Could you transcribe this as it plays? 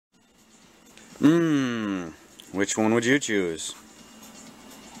Which one would you choose?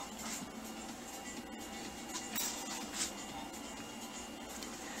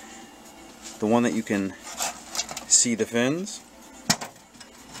 The one that you can see the fins?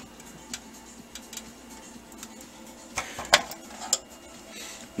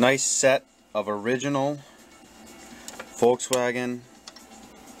 Nice set of original Volkswagen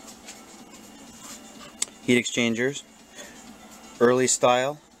heat exchangers, early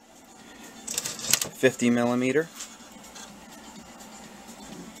style, 50mm,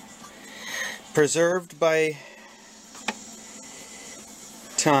 preserved by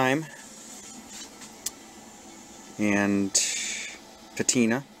time and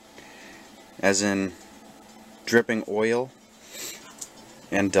patina, as in dripping oil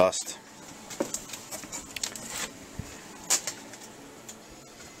and dust.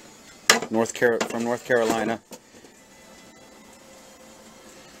 From North Carolina.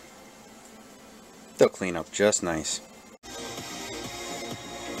 They'll clean up just nice.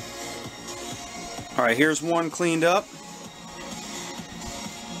 Alright, here's one cleaned up.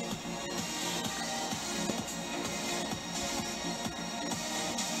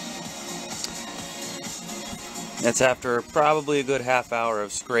 That's after probably a good half hour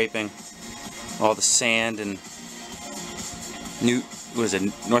of scraping all the sand and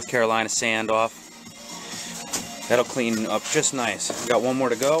North Carolina sand off. That'll clean up just nice. Got one more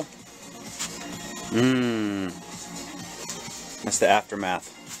to go. That's the aftermath.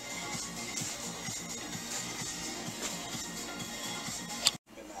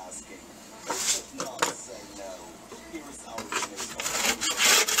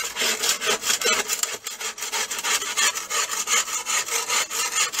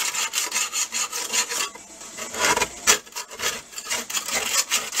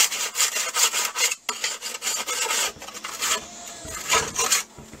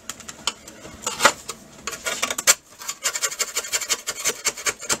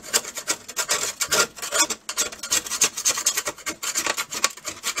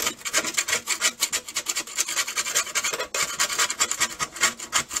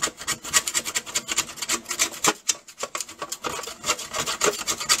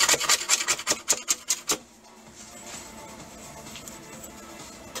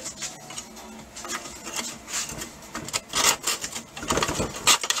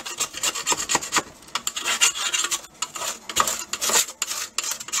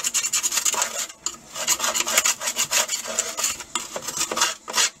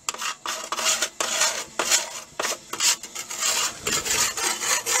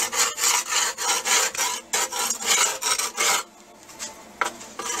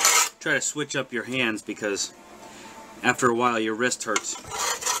 Try to switch up your hands, because after a while your wrist hurts.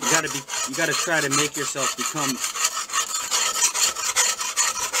 You gotta try to make yourself become,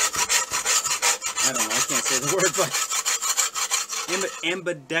 I don't know, I can't say the word, but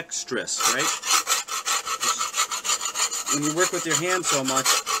ambidextrous, right? When you work with your hands so much,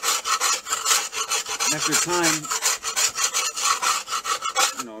 after time,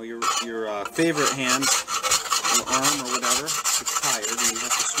 you know, your favorite hand or arm or whatever gets tired, and you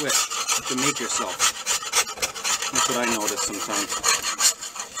have to switch. You have to make yourself. That's what I notice sometimes.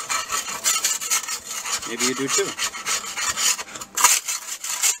 Maybe you do too.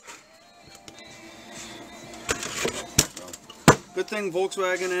 Good thing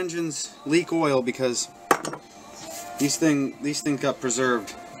Volkswagen engines leak oil, because these things got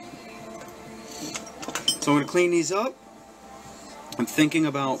preserved. So I'm going to clean these up. I'm thinking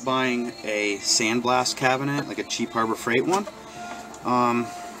about buying a sandblast cabinet, like a cheap Harbor Freight one.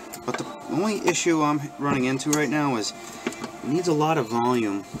 But the only issue I'm running into right now is it needs a lot of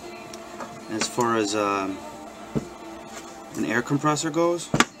volume as far as an air compressor goes.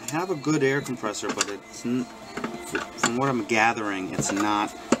 I have a good air compressor, but it's from what I'm gathering, it's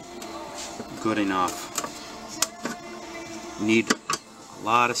not good enough. You need a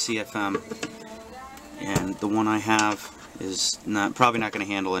lot of CFM, and the one I have is probably not going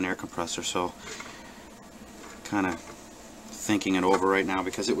to handle an air compressor, so kind of thinking it over right now,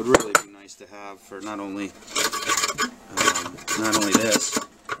 because it would really be nice to have for not only this,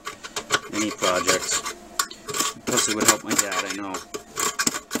 any projects. Plus it would help my dad, I know.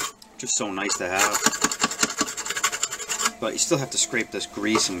 Just so nice to have. But you still have to scrape this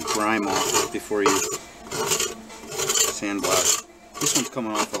grease and grime off before you sandblast. This one's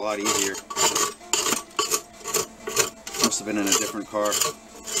coming off a lot easier. Must have been in a different car.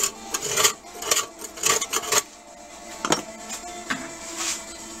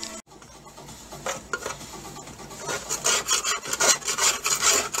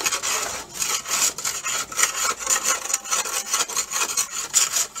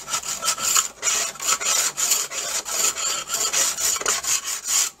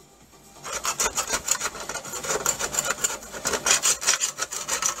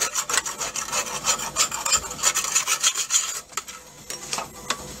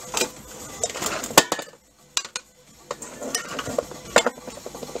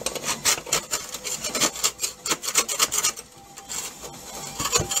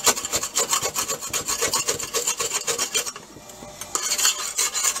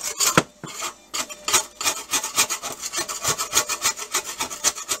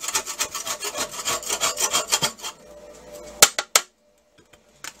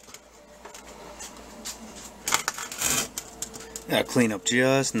 That'll clean up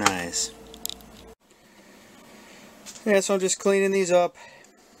just nice. Yeah, so I'm just cleaning these up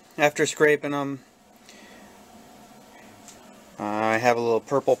after scraping them. I have a little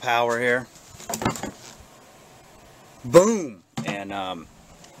Purple Power here. Boom! And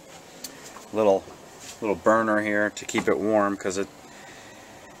little burner here to keep it warm because it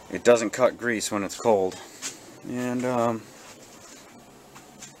doesn't cut grease when it's cold. And I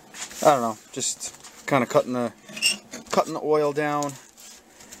don't know, just kind of cutting the oil down.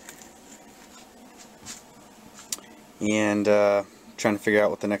 And trying to figure out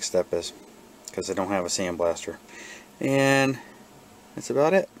what the next step is because I don't have a sandblaster. And that's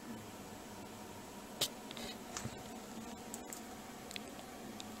about it.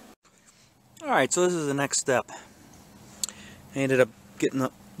 Alright, so this is the next step. I ended up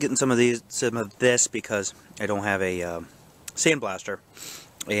getting some of this because I don't have a sandblaster.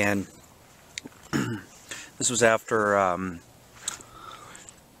 And this was after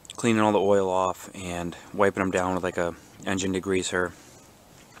cleaning all the oil off and wiping them down with like a engine degreaser.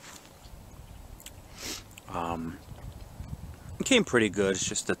 It came pretty good. It's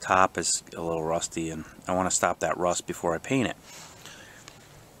just the top is a little rusty, and I want to stop that rust before I paint it.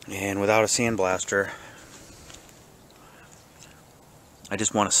 And without a sandblaster, I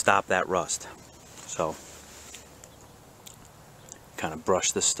just want to stop that rust. So, kind of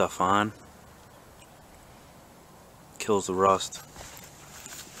brush this stuff on. Kills the rust.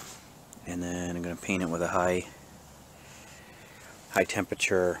 And then I'm going to paint it with a high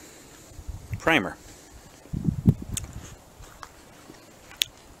temperature primer.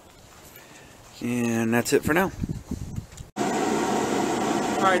 And that's it for now.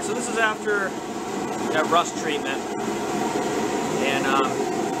 Alright, so this is after that rust treatment. And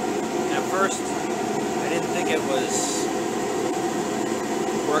at first I didn't think it was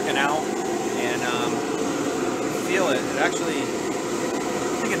working out. And feel it. It actually,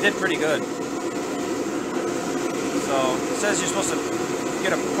 I think it did pretty good. So it says you're supposed to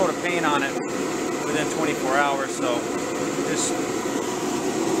get a coat of paint on it within 24 hours. So just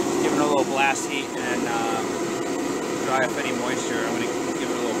give it a little blast heat and dry up any moisture. I'm going to give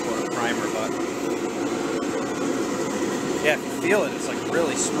it a little coat of primer, but yeah, if you feel it, it's like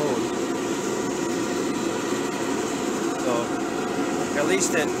really smooth. So at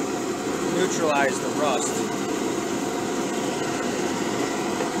least it neutralized the rust.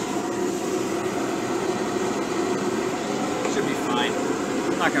 Should be fine.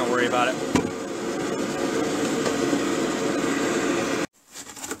 I'm not going to worry about it.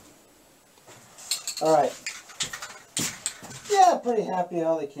 Alright. Yeah, pretty happy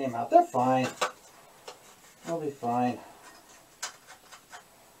how they came out. They're fine. They'll be fine.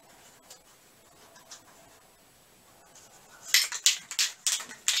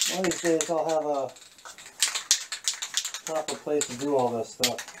 One of these days I'll have a proper place to do all this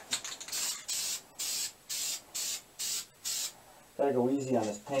stuff. Gotta go easy on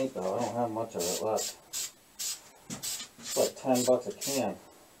this paint though. I don't have much of it left. It's like $10 a can.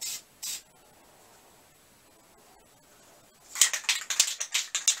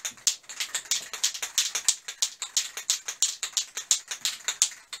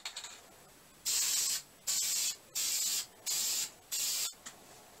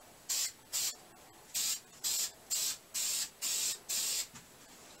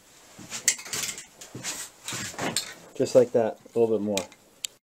 Just like that, a little bit more.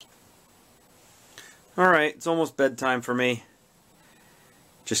 Alright, it's almost bedtime for me.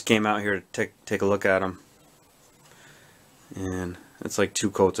 Just came out here to take a look at them. And it's like 2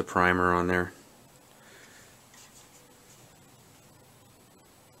 coats of primer on there.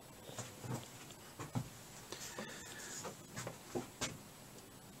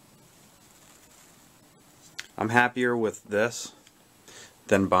 I'm happier with this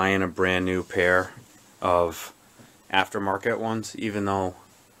than buying a brand new pair of aftermarket ones, even though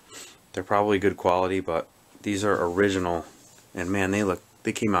they're probably good quality, but these are original, and man,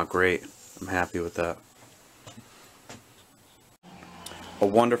 they came out great. I'm happy with that. A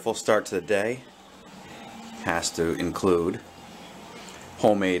wonderful start to the day has to include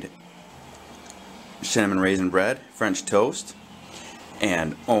homemade cinnamon raisin bread, French toast,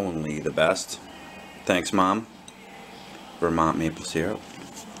 and only the best. Thanks, Mom. Vermont maple syrup,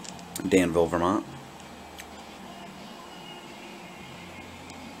 Danville, Vermont.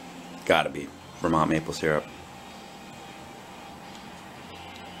 Gotta be Vermont maple syrup.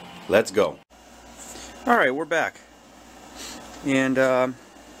 Let's go. Alright, we're back. And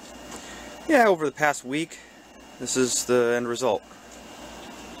yeah, over the past week, this is the end result.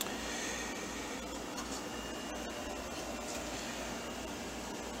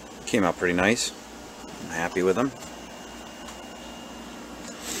 Came out pretty nice. I'm happy with them.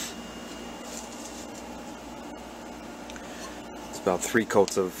 about 3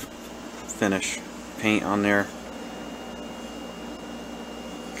 coats of finish paint on there.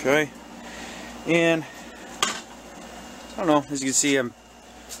 Okay, and I don't know, as you can see,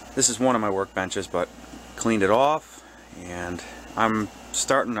 this is one of my workbenches, but cleaned it off, and I'm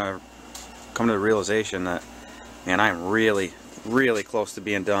starting to come to the realization that, man, I'm really close to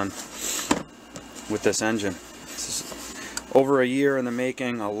being done with this engine. This is over a year in the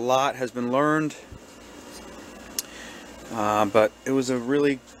making. A lot has been learned, but it was a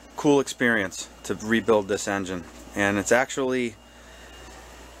really cool experience to rebuild this engine, and it's actually,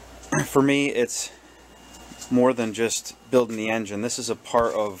 for me, it's more than just building the engine. This is a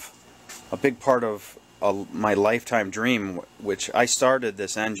big part of my lifetime dream, which I started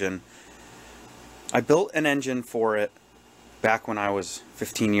this engine. I built an engine for it back when I was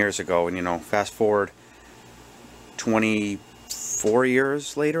 15 years ago, and you know, fast forward 24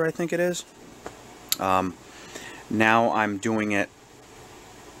 years later, I think it is. Now I'm doing it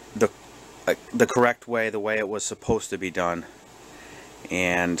the correct way, the way it was supposed to be done.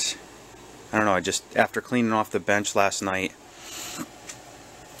 And I don't know, I just, after cleaning off the bench last night,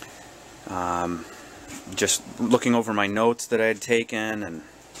 just looking over my notes that I had taken, and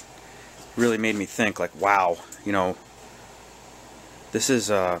really made me think, like, wow, you know, this is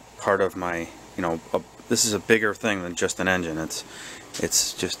part of my, you know, this is a bigger thing than just an engine. It's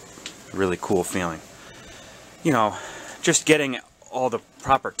just a really cool feeling. You know, just getting all the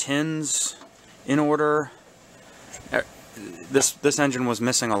proper tins in order. This engine was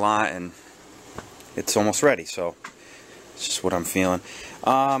missing a lot, and it's almost ready, so it's just what I'm feeling.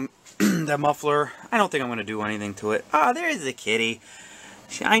 That muffler, I don't think I'm going to do anything to it. Ah, there's the kitty.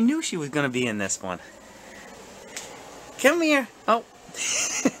 I knew she was going to be in this one. Come here. Oh.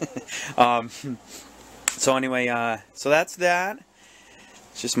 So anyway, so that's that.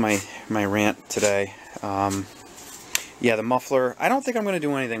 It's just my rant today. Yeah, the muffler, I don't think I'm going to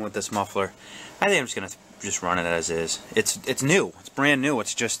do anything with this muffler. I think I'm just going to just run it as is. It's new. It's brand new.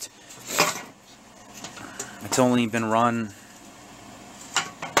 It's just, it's only been run,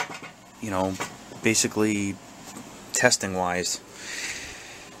 you know, basically testing wise.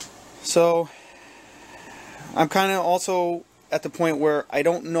 So I'm kind of also at the point where I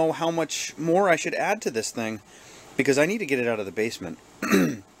don't know how much more I should add to this thing, because I need to get it out of the basement.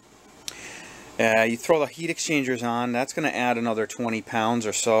 You throw the heat exchangers on, that's going to add another 20 pounds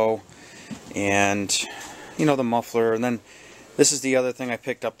or so, and you know, the muffler. And then this is the other thing I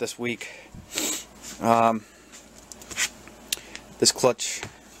picked up this week, this clutch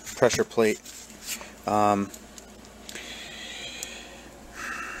pressure plate.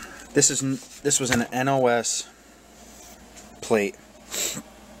 This was an NOS plate.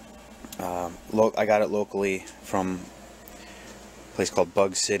 I got it locally from a place called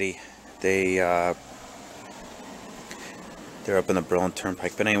Bug City. They're up in the Berlin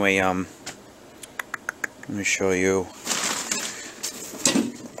Turnpike. But anyway, let me show you.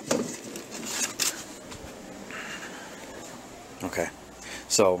 Okay,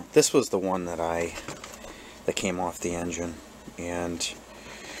 so this was the one that came off the engine, and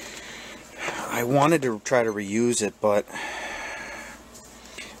I wanted to try to reuse it, but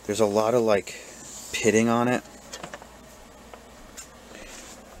there's a lot of like pitting on it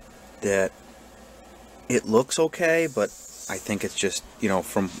that it looks okay, but I think it's just, you know,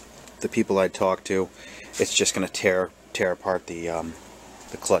 from the people I talked to, it's just going to tear apart the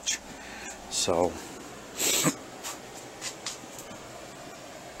clutch. So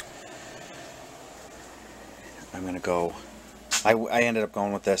I'm going to go. I ended up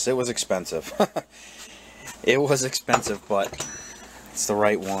going with this. It was expensive. It was expensive, but it's the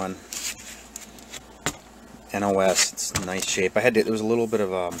right one. NOS, it's in nice shape. There was a little bit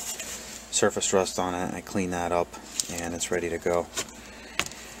of surface rust on it. I cleaned that up, and it's ready to go.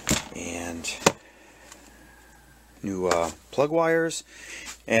 And new plug wires.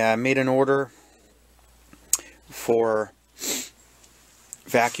 And I made an order for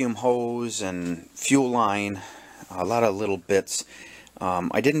vacuum hose and fuel line. A lot of little bits.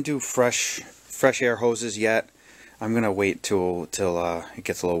 I didn't do fresh air hoses yet. I'm gonna wait till it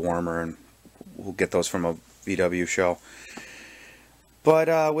gets a little warmer, and we'll get those from a VW show.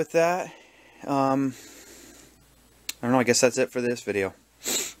 But with that, I don't know, I guess that's it for this video.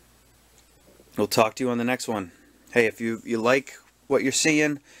 We'll talk to you on the next one. Hey, if you like what you're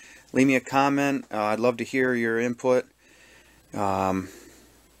seeing, leave me a comment. I'd love to hear your input. You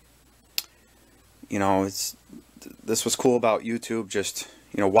know, this was cool about YouTube, just,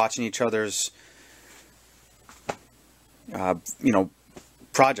 you know, watching each other's you know,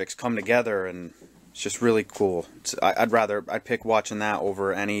 projects come together, and it's just really cool. I'd pick watching that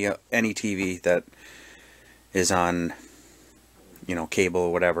over any TV that is on cable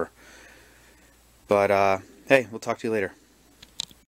or whatever. But hey, we'll talk to you later.